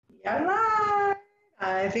Yeah, live.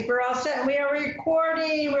 I think we're all set. We are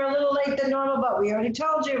recording. We're a little late than normal, but we already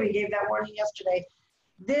told you. We gave that warning yesterday.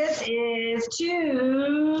 This is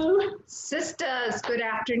two Sisters, good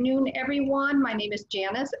afternoon, everyone. My name is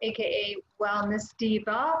Janice, aka Wellness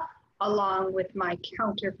Diva, along with my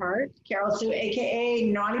counterpart. Carol Sue,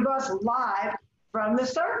 aka Naughty Boss, live from the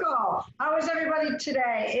circle. How is everybody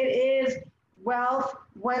today? It is Wealth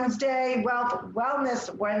Wednesday,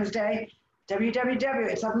 Wellness Wednesday. WWW.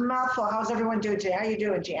 It's a mouthful. How's everyone doing today? How you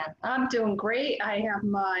doing, Jan? I'm doing great. I have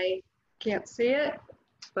my, can't see it,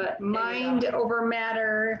 but Mind Over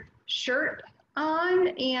Matter shirt on,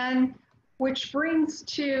 and which brings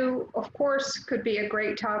to, of course, could be a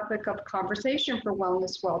great topic of conversation for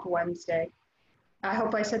Wellness Wealth Wednesday. I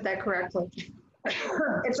hope I said that correctly.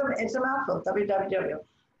 It's a mouthful. WWW.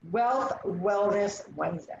 Wealth Wellness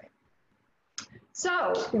Wednesday.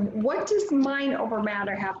 So, what does mind over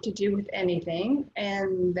matter have to do with anything?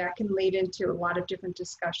 And that can lead into a lot of different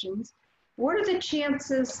discussions. What are the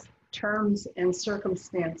chances, terms, and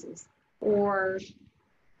circumstances or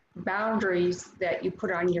boundaries that you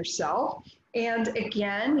put on yourself? And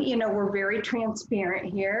again, you know, we're very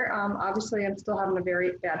transparent here. Obviously, I'm still having a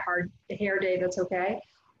very bad hard hair day. That's okay.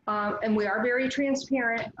 And we are very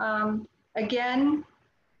transparent. Again,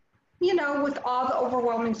 you know, with all the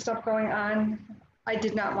overwhelming stuff going on, I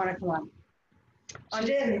did not want to come on. She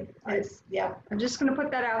did. Yeah. I'm just going to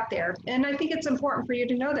put that out there. And I think it's important for you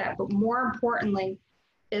to know that. But more importantly,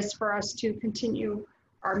 is for us to continue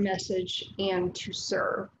our message and to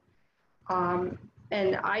serve. And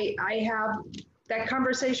I have that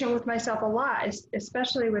conversation with myself a lot,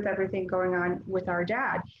 especially with everything going on with our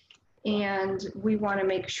dad. And we want to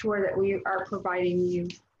make sure that we are providing you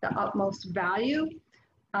the utmost value.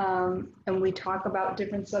 And we talk about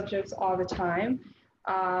different subjects all the time,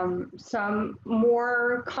 some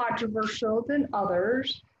more controversial than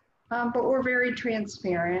others, but we're very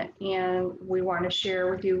transparent and we want to share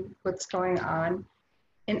with you what's going on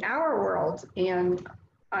in our world. And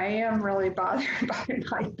I am really bothered by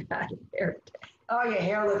my bad hair day. Oh, your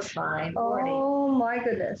hair looks fine. Oh my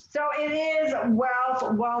goodness. So it is Wealth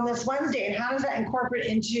Wellness Wednesday. And how does that incorporate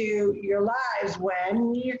into your lives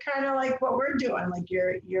when you're kind of like what we're doing? Like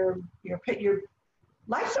your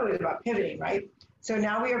life's always about pivoting, right? So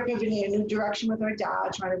now we are pivoting in a new direction with our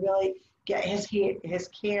dad, trying to really get his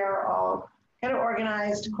care all kind of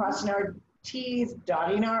organized, crossing our T's,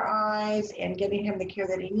 dotting our I's, and getting him the care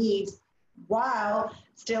that he needs, while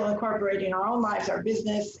still incorporating our own lives, our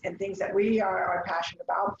business, and things that we are passionate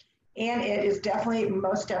about. And it is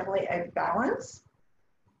most definitely a balance.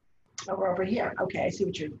 Oh, we're over here. Okay, I see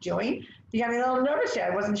what you're doing. You got me a little nervous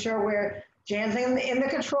there. I wasn't sure where Jan's in the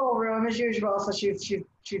control room as usual, so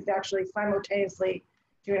she's actually simultaneously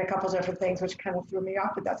doing a couple different things, which kind of threw me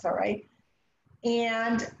off, but that's all right.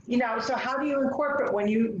 And, you know, so how do you incorporate when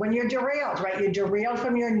you're derailed, right? You're derailed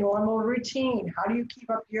from your normal routine. How do you keep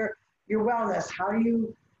up your wellness? How do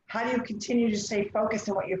you continue to stay focused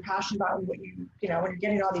on what you're passionate about and what you know, when you're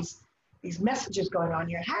getting all these messages going on in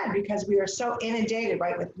your head, because we are so inundated,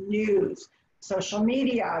 right, with news, social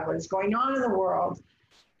media, what is going on in the world.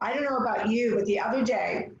 I don't know about you, but the other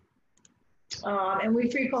day, and we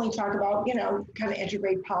frequently talk about, you know, kind of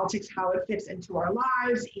integrate politics, how it fits into our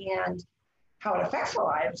lives and how it affects our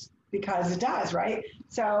lives, because it does, right?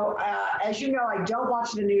 So as you know, I don't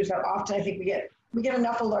watch the news that often. I think we get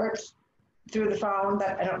enough alerts through the phone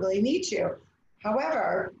that I don't really need to.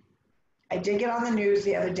 However, I did get on the news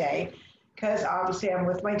the other day because obviously I'm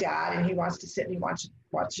with my dad and he wants to sit and he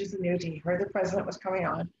watches the news, and he heard the president was coming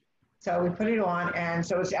on. So we put it on, and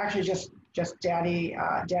so it's actually just daddy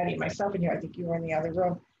and myself in here. I think you were in the other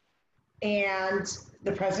room. And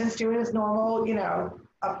the president's doing his normal, you know,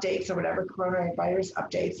 updates or whatever, coronavirus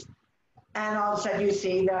updates. And all of a sudden you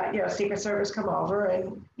see that, you know, Secret Service come over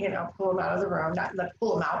and, you know, pull him out of the room, not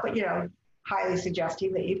pull him out, but, you know, highly suggest he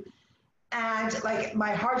leave. And like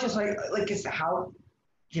my heart just like is how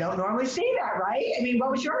you don't normally see that, right? I mean, what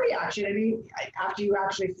was your reaction? I mean, after you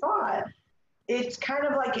actually saw it, it's kind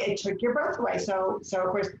of like it took your breath away. So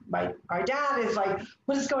of course our dad is like,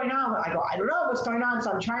 what is going on? I go, I don't know what's going on.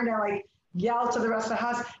 So I'm trying to like yell to the rest of the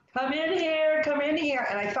house, come in here.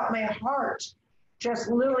 And I felt my heart just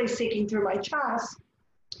literally sinking through my chest.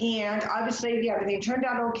 And obviously, yeah, everything turned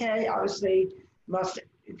out okay. Obviously,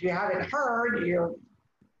 if you haven't heard, you're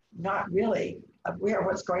not really aware of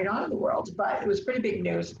what's going on in the world, but it was pretty big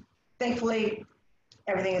news. Thankfully,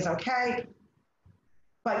 everything is okay.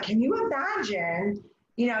 But can you imagine,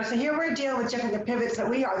 you know, so here we're dealing with different pivots that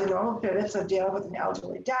we are, the normal pivots of dealing with an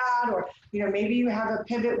elderly dad, or, you know, maybe you have a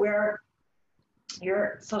pivot where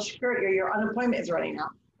your Social Security or your unemployment is running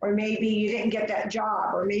out. or maybe you didn't get that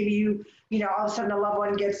job, or maybe you know, all of a sudden a loved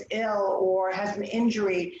one gets ill or has an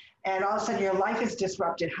injury, and all of a sudden your life is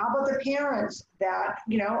disrupted. How about the parents that,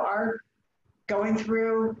 you know, are going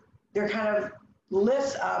through their kind of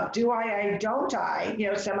list of do I don't I, you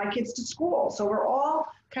know, send my kids to school. So we're all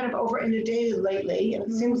kind of over inundated lately, and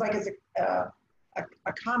it seems like it's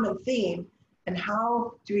a common theme. And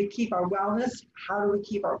how do we keep our wellness? How do we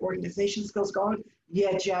keep our organization skills going?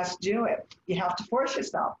 You just do it. You have to force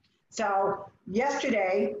yourself. So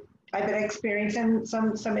yesterday, I've been experiencing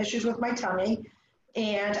some issues with my tummy,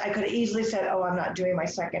 and I could have easily said, oh, I'm not doing my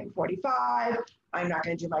second 45. I'm not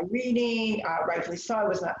going to do my reading. Rightfully so, I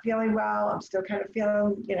was not feeling well. I'm still kind of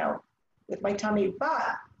feeling, you know, with my tummy,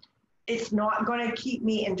 but it's not going to keep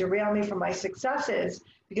me and derail me from my successes,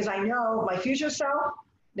 because I know my future self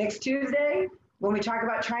next Tuesday, when we talk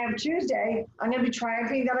about Triumph Tuesday, I'm going to be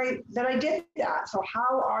triumphing that I did that. So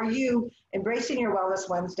how are you embracing your Wellness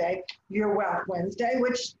Wednesday, your Wealth Wednesday,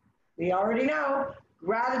 which we already know,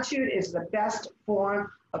 gratitude is the best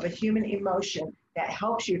form of a human emotion that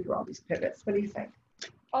helps you through all these pivots. What do you think?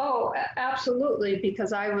 Oh, absolutely,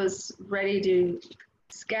 because I was ready to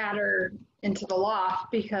scatter into the loft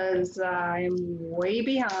because I'm way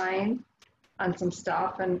behind on some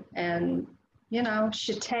stuff, and you know,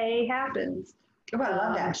 shite happens. Oh, I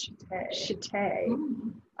love that. Shite.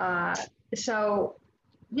 So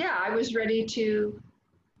yeah, I was ready to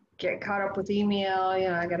get caught up with email. You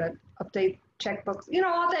know, I got to update checkbooks, you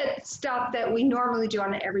know, all that stuff that we normally do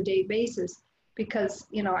on an everyday basis, because,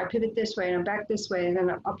 you know, I pivot this way and I'm back this way and then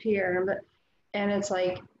I'm up here, and it's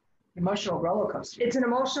like emotional roller coaster. It's an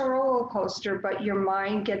emotional roller coaster, but your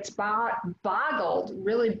mind gets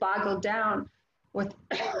really boggled down with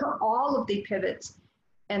all of the pivots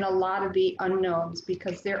and a lot of the unknowns,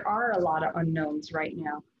 because there are a lot of unknowns right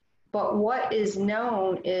now. But what is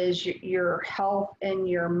known is your health and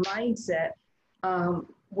your mindset,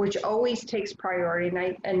 which always takes priority.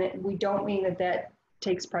 And we don't mean that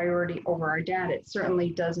takes priority over our dad. It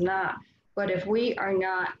certainly does not. But if we are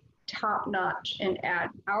not top notch and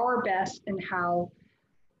at our best in how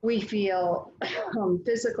we feel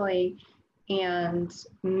physically and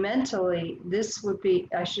mentally, this would be,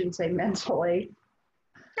 I shouldn't say mentally,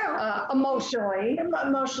 emotionally and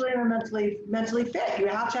mentally fit. You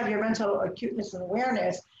have to have your mental acuteness and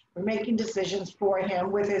awareness. We're making decisions for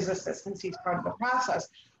him with his assistance. He's part of the process.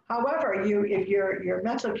 However, if your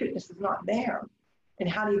mental acuteness is not there, and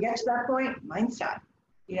how do you get to that point? Mindset.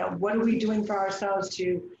 You know, what are we doing for ourselves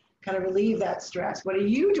to kind of relieve that stress? What are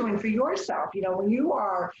you doing for yourself? You know, when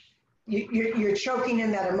you're choking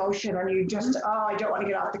in that emotion, and you just, oh, I don't want to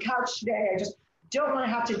get off the couch today. I just don't want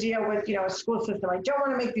to have to deal with, you know, a school system. I don't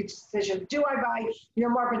want to make these decisions. Do I buy, you know,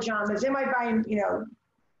 more pajamas? Am I buying, you know,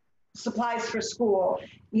 supplies for school?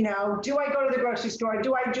 You know, do I go to the grocery store?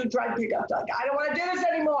 Do I do drug pickup? Like, I don't want to do this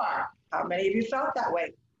anymore. How many of you felt that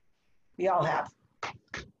way? We all have.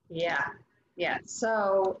 Yeah.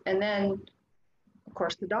 So, and then, of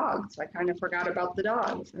course, the dogs. I kind of forgot about the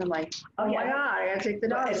dogs. And I'm like, oh my God, I got to take the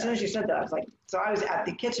dogs. As soon as you said that, I was like, so I was at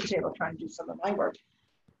the kitchen table trying to do some of my work.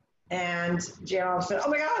 And Jan said, oh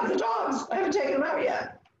my God, the dogs. I haven't taken them out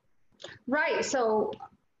yet. Right. So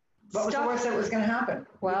what was the worst that was going to happen?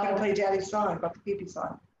 Well, we're going to play Daddy's song about the pee-pee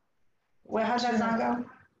song. Well, how's that song go?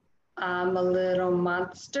 I'm a little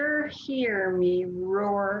monster, hear me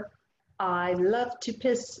roar. I love to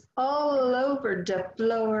piss all over the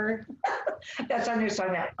floor. That's our new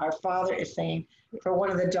song that our father is saying for one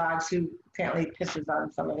of the dogs who apparently pisses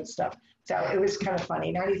on some of his stuff. So it was kind of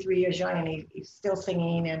funny. 93 years young, and he's still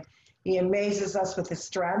singing, and he amazes us with his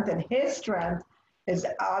strength. And his strength is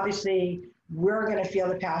obviously, we're going to feel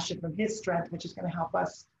the passion from his strength, which is going to help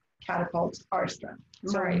us catapult our strength.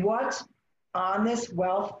 So right. What on this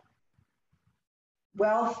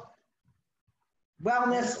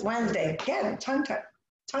Wellness Wednesday, again, tongue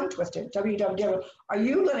twister, WWW, are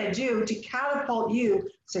you going to do to catapult you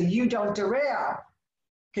so you don't derail?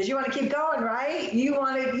 Because you want to keep going, right? You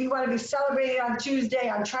want to be celebrating on Tuesday,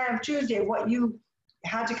 on Triumph Tuesday, what you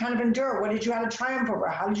had to kind of endure. What did you have to triumph over?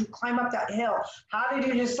 How did you climb up that hill? How did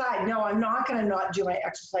you decide, no, I'm not going to not do my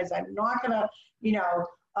exercise. I'm not going to, you know,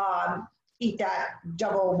 eat that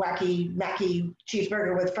double wacky Mackie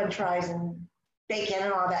cheeseburger with french fries and bacon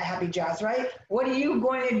and all that happy jazz, right? What are you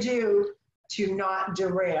going to do to not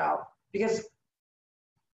derail? Because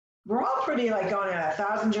we're all pretty like going in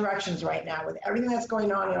 1,000 directions right now with everything that's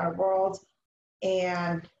going on in our world.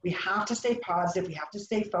 And we have to stay positive. We have to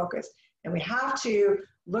stay focused. And we have to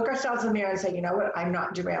look ourselves in the mirror and say, you know what, I'm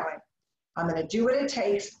not derailing. I'm going to do what it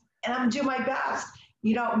takes, and I'm going to do my best.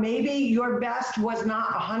 You know, maybe your best was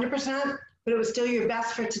not 100%, but it was still your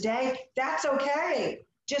best for today. That's okay.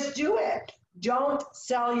 just do it. Don't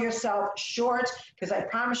sell yourself short, because I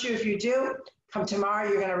promise you, if you do, come tomorrow,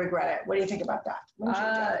 you're going to regret it. What do you think about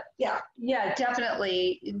that? Yeah,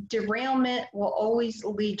 definitely. Derailment will always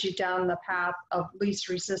lead you down the path of least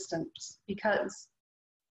resistance, because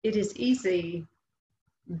it is easy,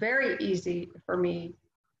 very easy for me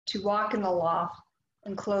to walk in the loft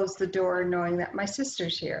and close the knowing that my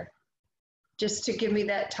sister's here, just to give me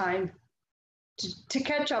that time to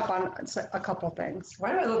catch up on a couple things.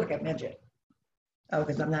 Why do I look like a midget? Oh,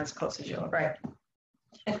 because I'm not as close as you. Right.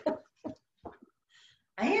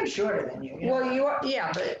 I am shorter than you. Well, you are,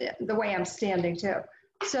 yeah, but the way I'm standing too.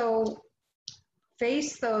 So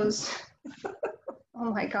face those,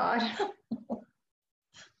 oh my God.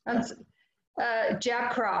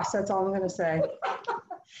 Jab cross, that's all I'm going to say.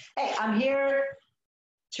 Hey, I'm here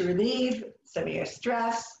to relieve some of your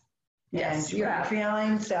stress and your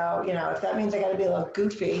feelings. So, if that means I got to be a little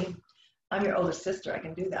goofy, I'm your older sister. I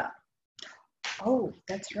can do that. Oh,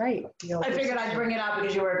 that's right. I figured I'd bring it up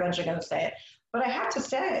because you were eventually going to say it. But I have to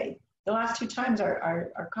say, the last 2 times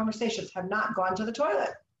our conversations have not gone to the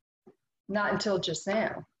toilet. Not until just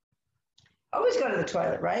now. Always go to the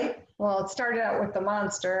toilet, right? Well, it started out with the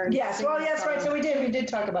monster. Yes, well, yes, right. So we did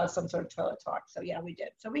talk about some sort of toilet talk. So yeah, we did.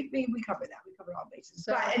 So we covered that. We covered all bases.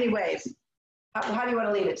 So, but anyways, how do you want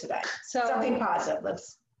to leave it today? So something positive.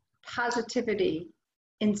 Positivity.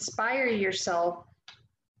 Inspire yourself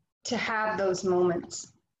to have those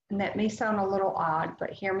moments. And that may sound a little odd,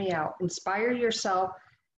 but hear me out. Inspire yourself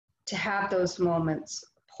to have those moments.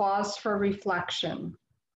 Pause for reflection.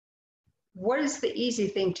 What is the easy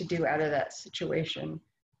thing to do out of that situation?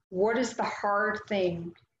 What is the hard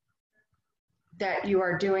thing that you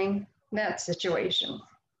are doing in that situation?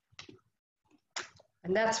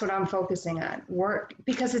 And that's what I'm focusing on. Work,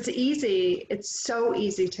 because it's easy. It's so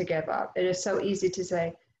easy to give up. It is so easy to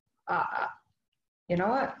say, you know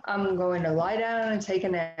what? I'm going to lie down and take a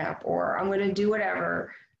nap, or I'm going to do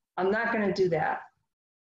whatever. I'm not going to do that.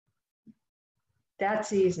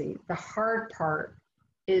 That's easy. The hard part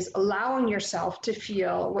is allowing yourself to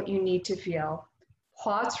feel what you need to feel.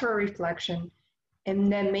 Pause for reflection,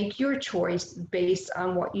 and then make your choice based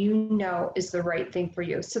on what you know is the right thing for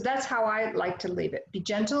you. So that's how I like to leave it. Be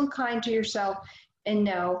gentle and kind to yourself, and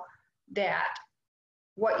know that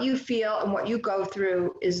what you feel and what you go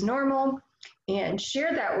through is normal, and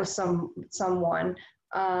share that with someone.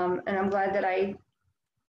 And I'm glad that I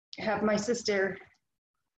have my sister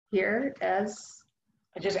here as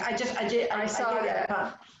I saw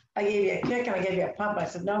that. I gave you a kick and I gave you a pump. I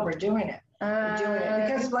said, no, we're doing it. We're doing it.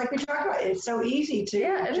 Because like we talked about, it's so easy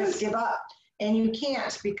to just give up. And you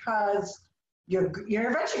can't, because you're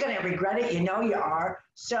eventually going to regret it. You know you are.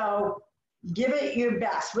 So give it your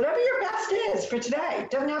best. Whatever your best is for today. It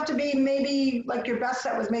doesn't have to be maybe like your best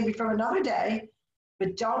that was maybe from another day.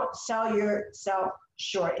 But don't sell yourself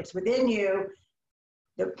short. It's within you.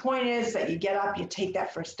 The point is that you get up, you take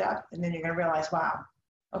that first step, and then you're going to realize, wow,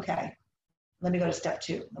 okay, let me go to step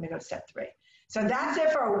 2. Let me go to step 3. So that's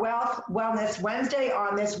it for Wellness Wednesday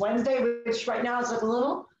on this Wednesday, which right now is like a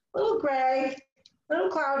little gray, a little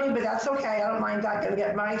cloudy, but that's okay. I don't mind that. I'm going to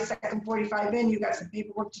get my second 45 in. You got some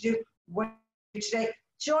paperwork to do. What do you do today?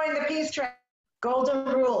 Join the peace train. Golden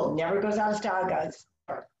rule, never goes out of style, guys.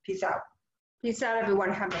 Peace out. Peace out,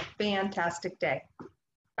 everyone. Have a fantastic day.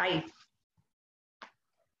 Bye.